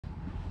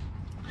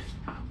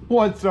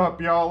What's up,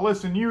 y'all?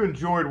 Listen, you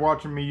enjoyed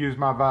watching me use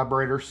my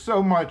vibrator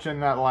so much in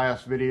that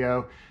last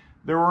video.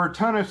 There were a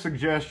ton of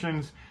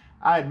suggestions.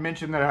 I had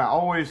mentioned that I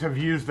always have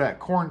used that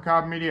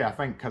corncob media, I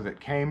think because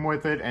it came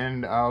with it,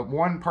 and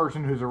one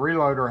person who's a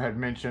reloader had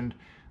mentioned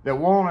that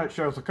walnut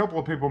shells, a couple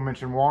of people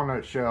mentioned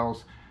walnut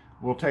shells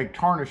will take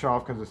tarnish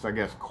off because it's, I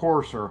guess,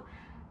 coarser.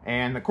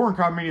 And the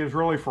corncob media is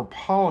really for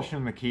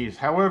polishing the keys.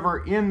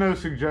 However, in those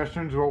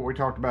suggestions, what we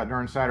talked about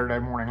during Saturday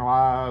Morning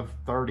Live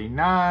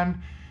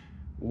 39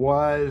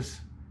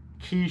 was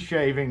key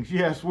shavings.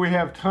 Yes, we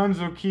have tons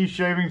of key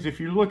shavings.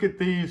 If you look at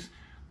these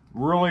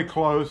really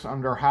close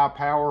under high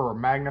power or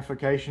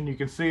magnification, you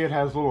can see it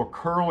has little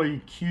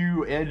curly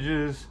Q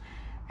edges.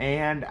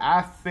 And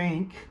I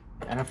think,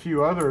 and a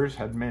few others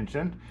had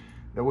mentioned,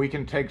 that we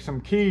can take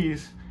some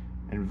keys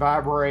and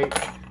vibrate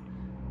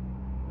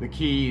the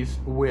keys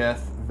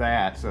with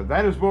that. So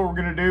that is what we're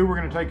going to do. We're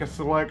going to take a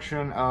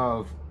selection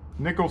of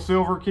nickel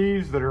silver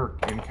keys that are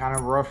in kind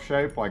of rough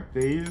shape like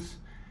these,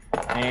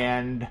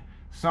 and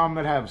some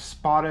that have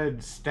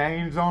spotted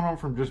stains on them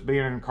from just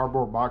being in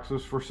cardboard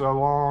boxes for so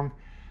long.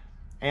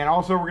 And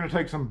also we're going to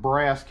take some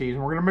brass keys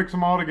and we're going to mix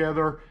them all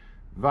together,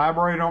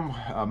 vibrate them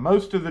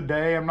most of the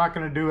day. I'm not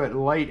going to do it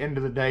late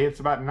into the day. It's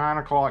about 9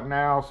 o'clock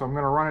now, so I'm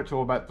going to run it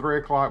till about 3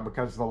 o'clock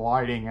because the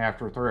lighting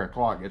after 3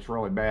 o'clock gets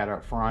really bad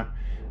up front,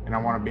 and I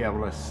want to be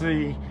able to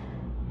see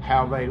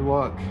how they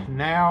look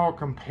now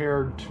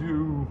compared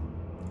to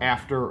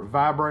after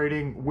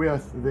vibrating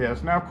with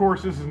this. Now, of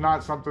course, this is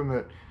not something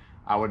that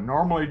I would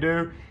normally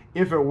do.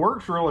 If it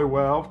works really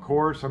well, of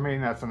course, I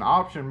mean, that's an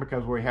option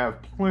because we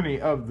have plenty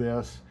of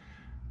this.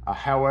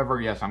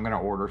 However, yes, I'm going to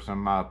order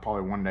some,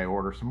 probably one day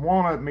order some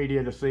walnut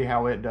media to see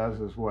how it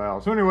does as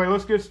well. So anyway,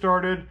 let's get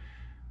started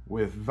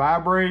with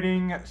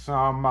vibrating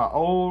some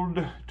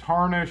old,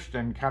 tarnished,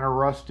 and kind of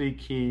rusty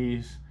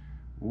keys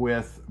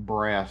with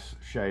brass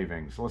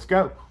shavings. Let's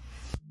go.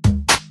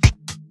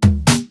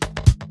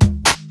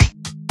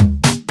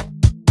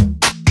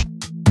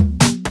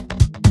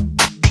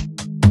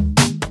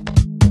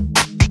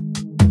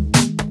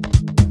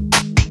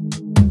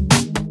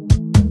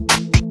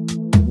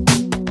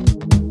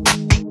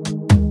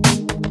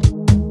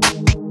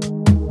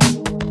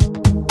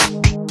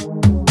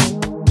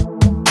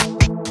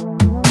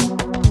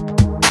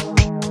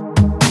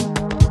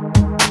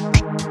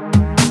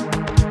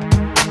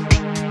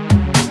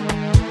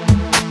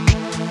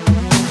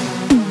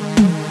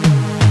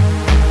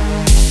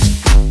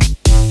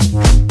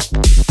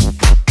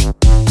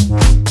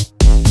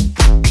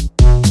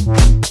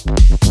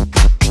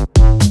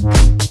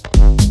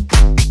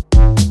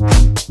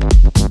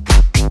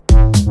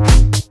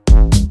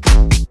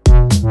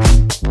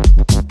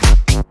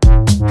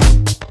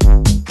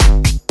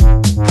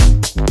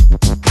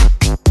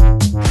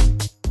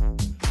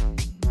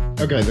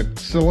 Okay, the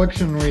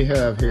selection we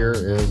have here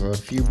is a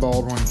few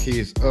Baldwin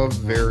keys of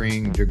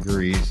varying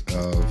degrees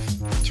of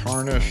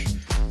tarnish.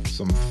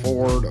 Some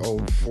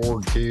old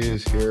Ford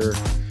keys here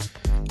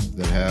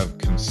that have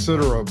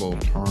considerable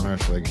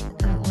tarnish. They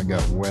apparently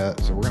got wet,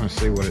 so we're going to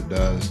see what it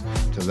does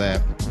to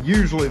that.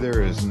 Usually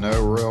there is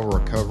no real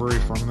recovery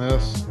from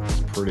this.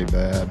 It's pretty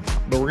bad,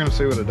 but we're going to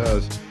see what it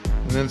does.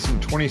 And then some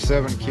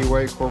 27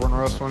 keyway Corbin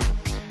Russwin.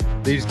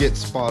 These get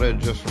spotted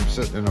just from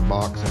sitting in a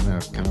box in a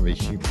kind of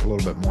a little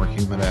bit more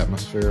humid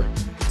atmosphere.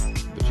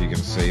 But you can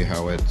see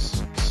how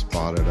it's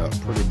spotted up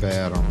pretty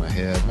bad on the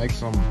head.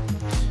 Makes them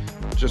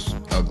just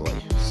ugly.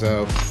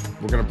 So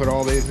we're going to put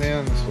all these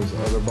in. This was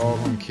the other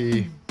Baldwin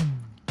key.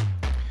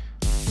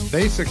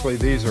 Basically,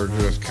 these are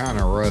just kind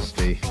of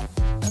rusty.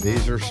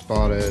 These are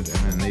spotted,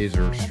 and then these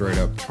are straight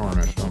up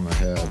tarnished on the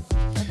head.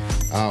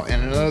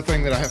 And another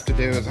thing that I have to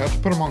do is I have to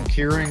put them on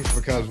key rings,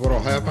 because what will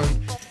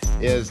happen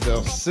is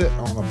they'll sit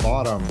on the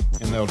bottom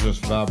and they'll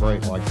just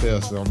vibrate like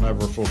this. They'll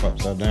never flip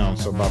upside down.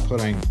 So by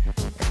putting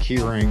a key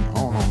ring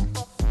on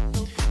them,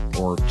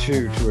 or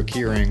two to a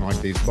key ring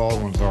like these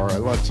Baldwins are,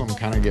 it lets them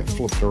kind of get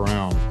flipped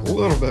around a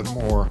little bit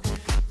more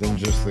than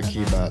just the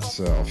key by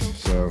itself.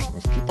 So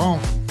let's keep on.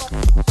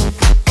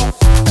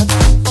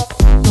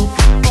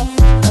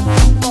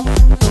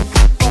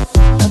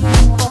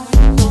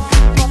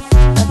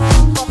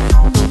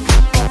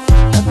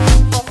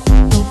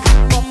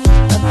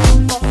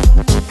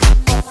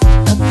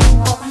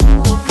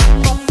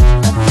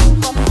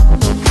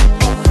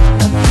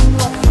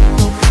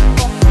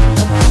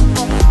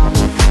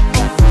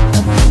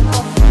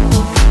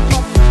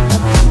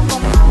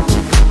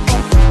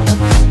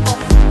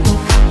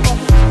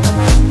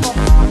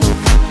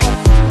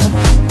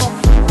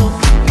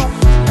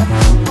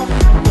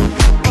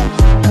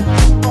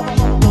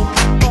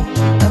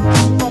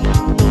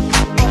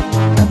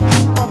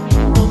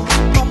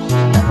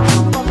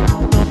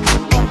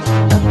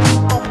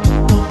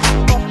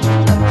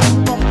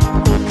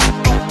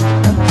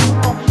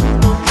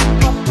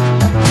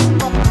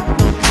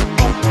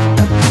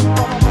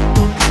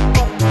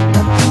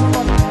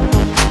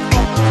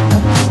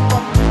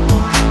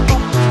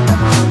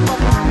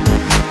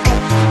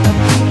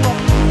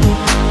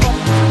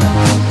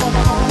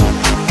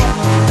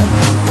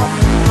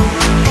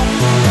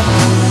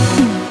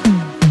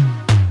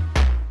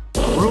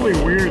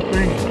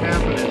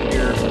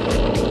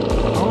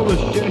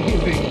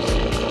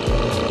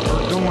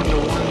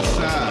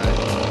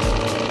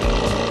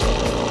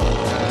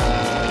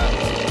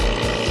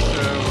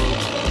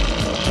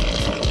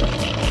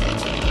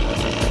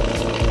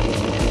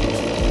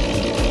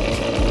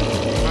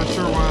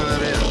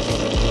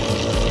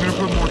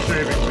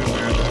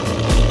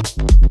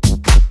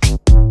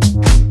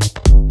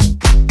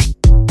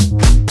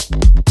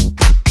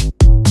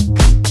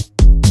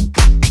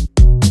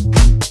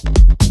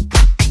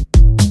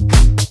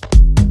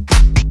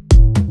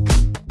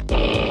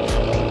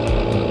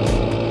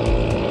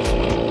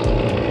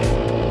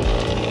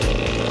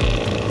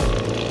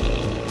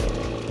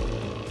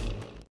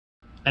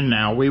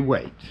 now we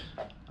wait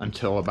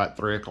until about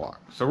 3 o'clock.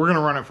 So we're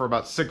gonna run it for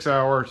about 6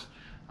 hours.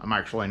 I'm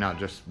actually not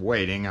just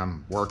waiting,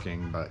 I'm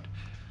working, but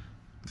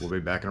we'll be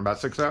back in about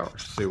 6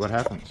 hours, see what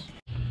happens.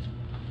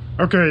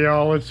 Okay,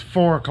 y'all, it's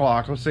 4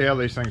 o'clock. Let's see how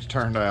these things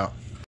turned out.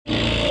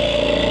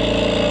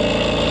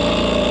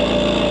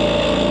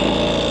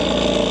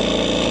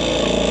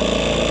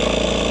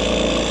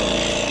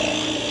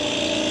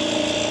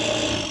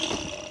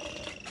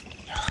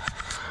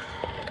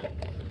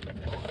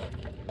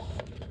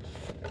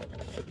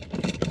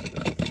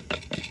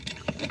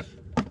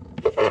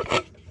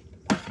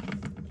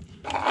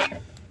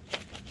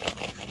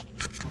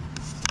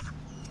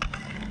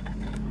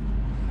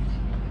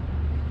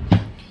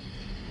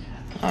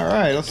 All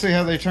right, let's see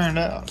how they turned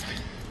out.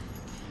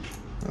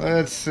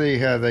 Let's see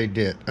how they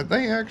did.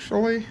 They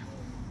actually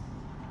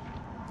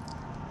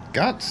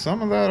got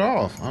some of that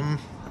off. I'm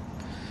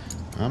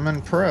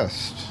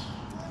impressed.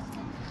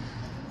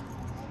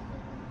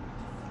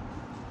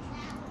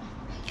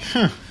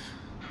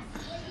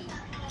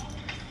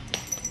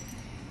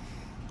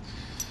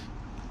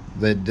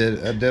 It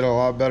did a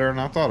lot better than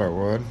I thought it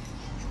would.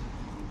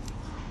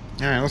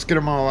 All right, let's get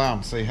them all out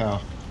and see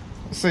how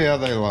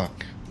they look.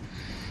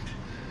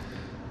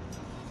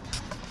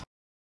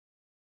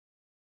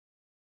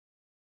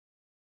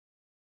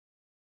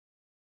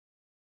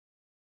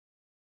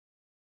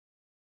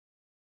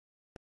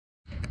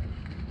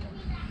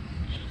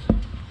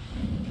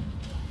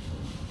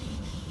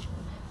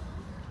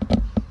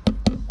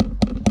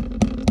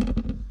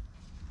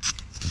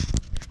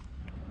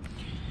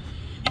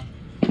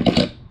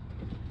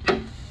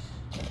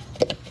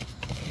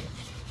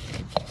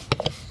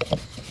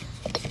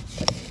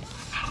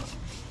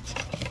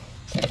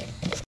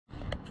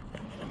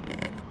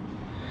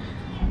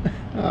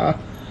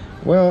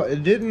 Well,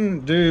 it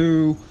didn't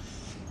do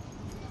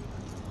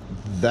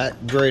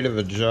that great of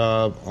a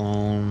job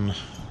on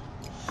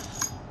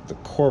the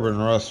Corbin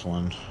Rust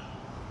one,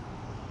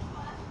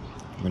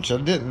 which I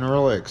didn't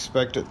really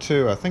expect it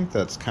to. I think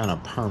that's kind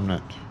of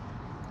permanently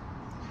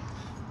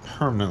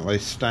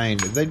stained.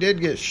 They did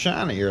get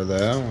shinier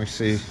though. We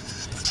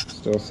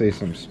still see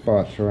some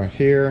spots right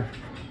here.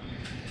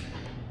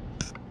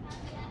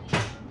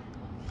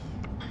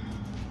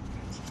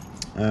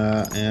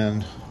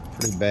 And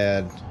pretty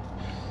bad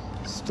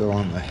still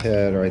on the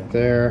head right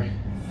there.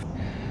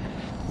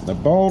 The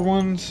bald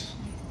ones,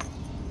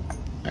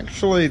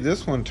 actually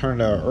this one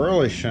turned out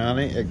really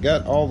shiny. It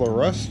got all the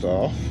rust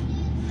off.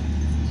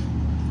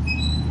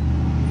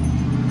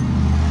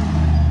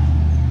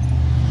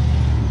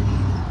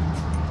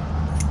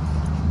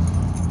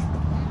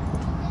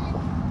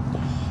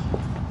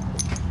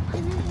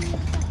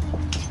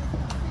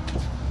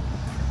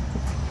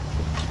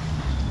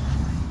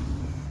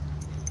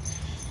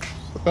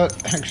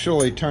 That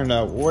actually turned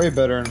out way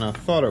better than I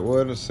thought it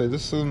would. Let's see,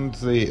 this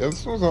was the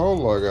old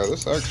logo.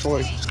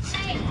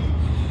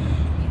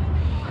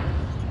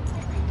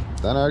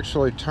 That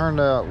actually turned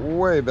out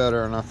way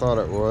better than I thought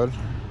it would.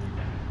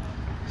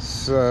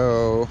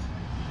 So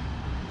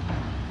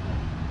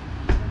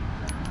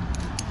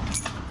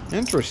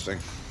interesting.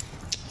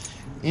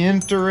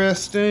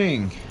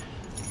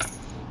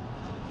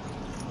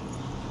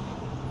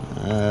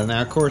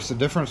 Now, of course, the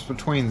difference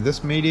between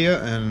this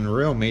media and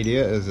real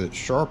media is it's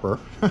sharper.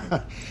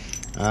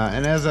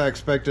 And as I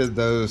expected,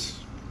 those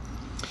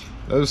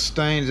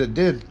stains, it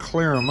did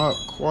clear them up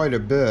quite a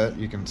bit.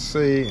 You can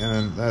see,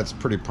 and that's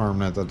pretty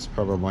permanent. That's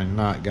probably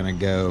not going to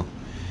go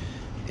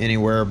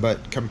anywhere.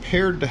 But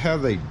compared to how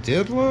they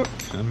did look,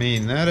 I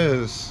mean,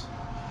 it's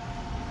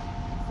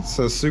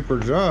a super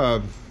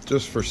job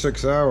just for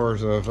 6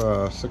 hours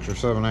of 6 or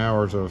 7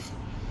 hours of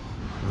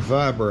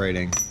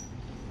vibrating.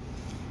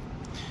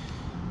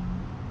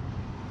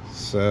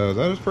 So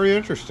that was pretty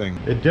interesting.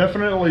 It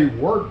definitely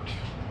worked,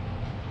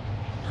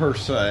 per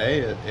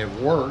se. It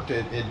worked.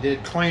 It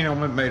did clean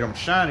them. It made them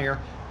shinier.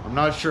 I'm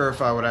not sure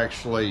if I would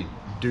actually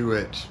do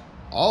it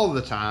all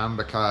the time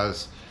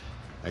because,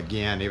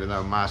 again, even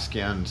though my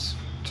skin's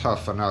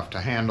tough enough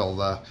to handle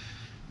the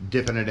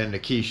dipping it into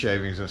key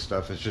shavings and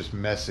stuff, it's just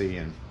messy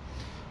and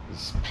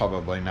it's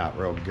probably not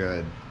real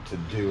good to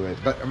do it.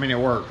 But I mean, it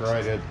worked,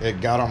 right? It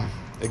got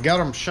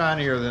them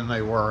shinier than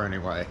they were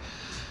anyway.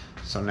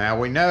 So now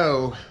we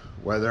know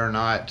whether or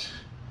not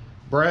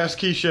brass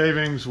key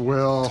shavings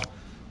will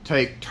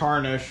take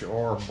tarnish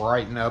or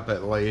brighten up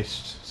at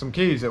least some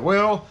keys. It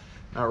will.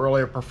 Not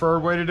really a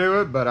preferred way to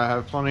do it, but I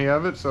have plenty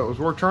of it, so it was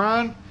worth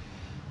trying.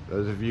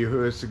 Those of you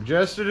who have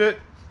suggested it,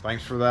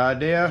 thanks for the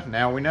idea.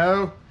 Now we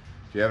know.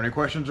 If you have any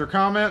questions or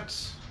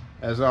comments,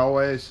 as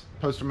always,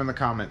 post them in the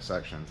comment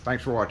section.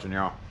 Thanks for watching,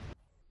 y'all.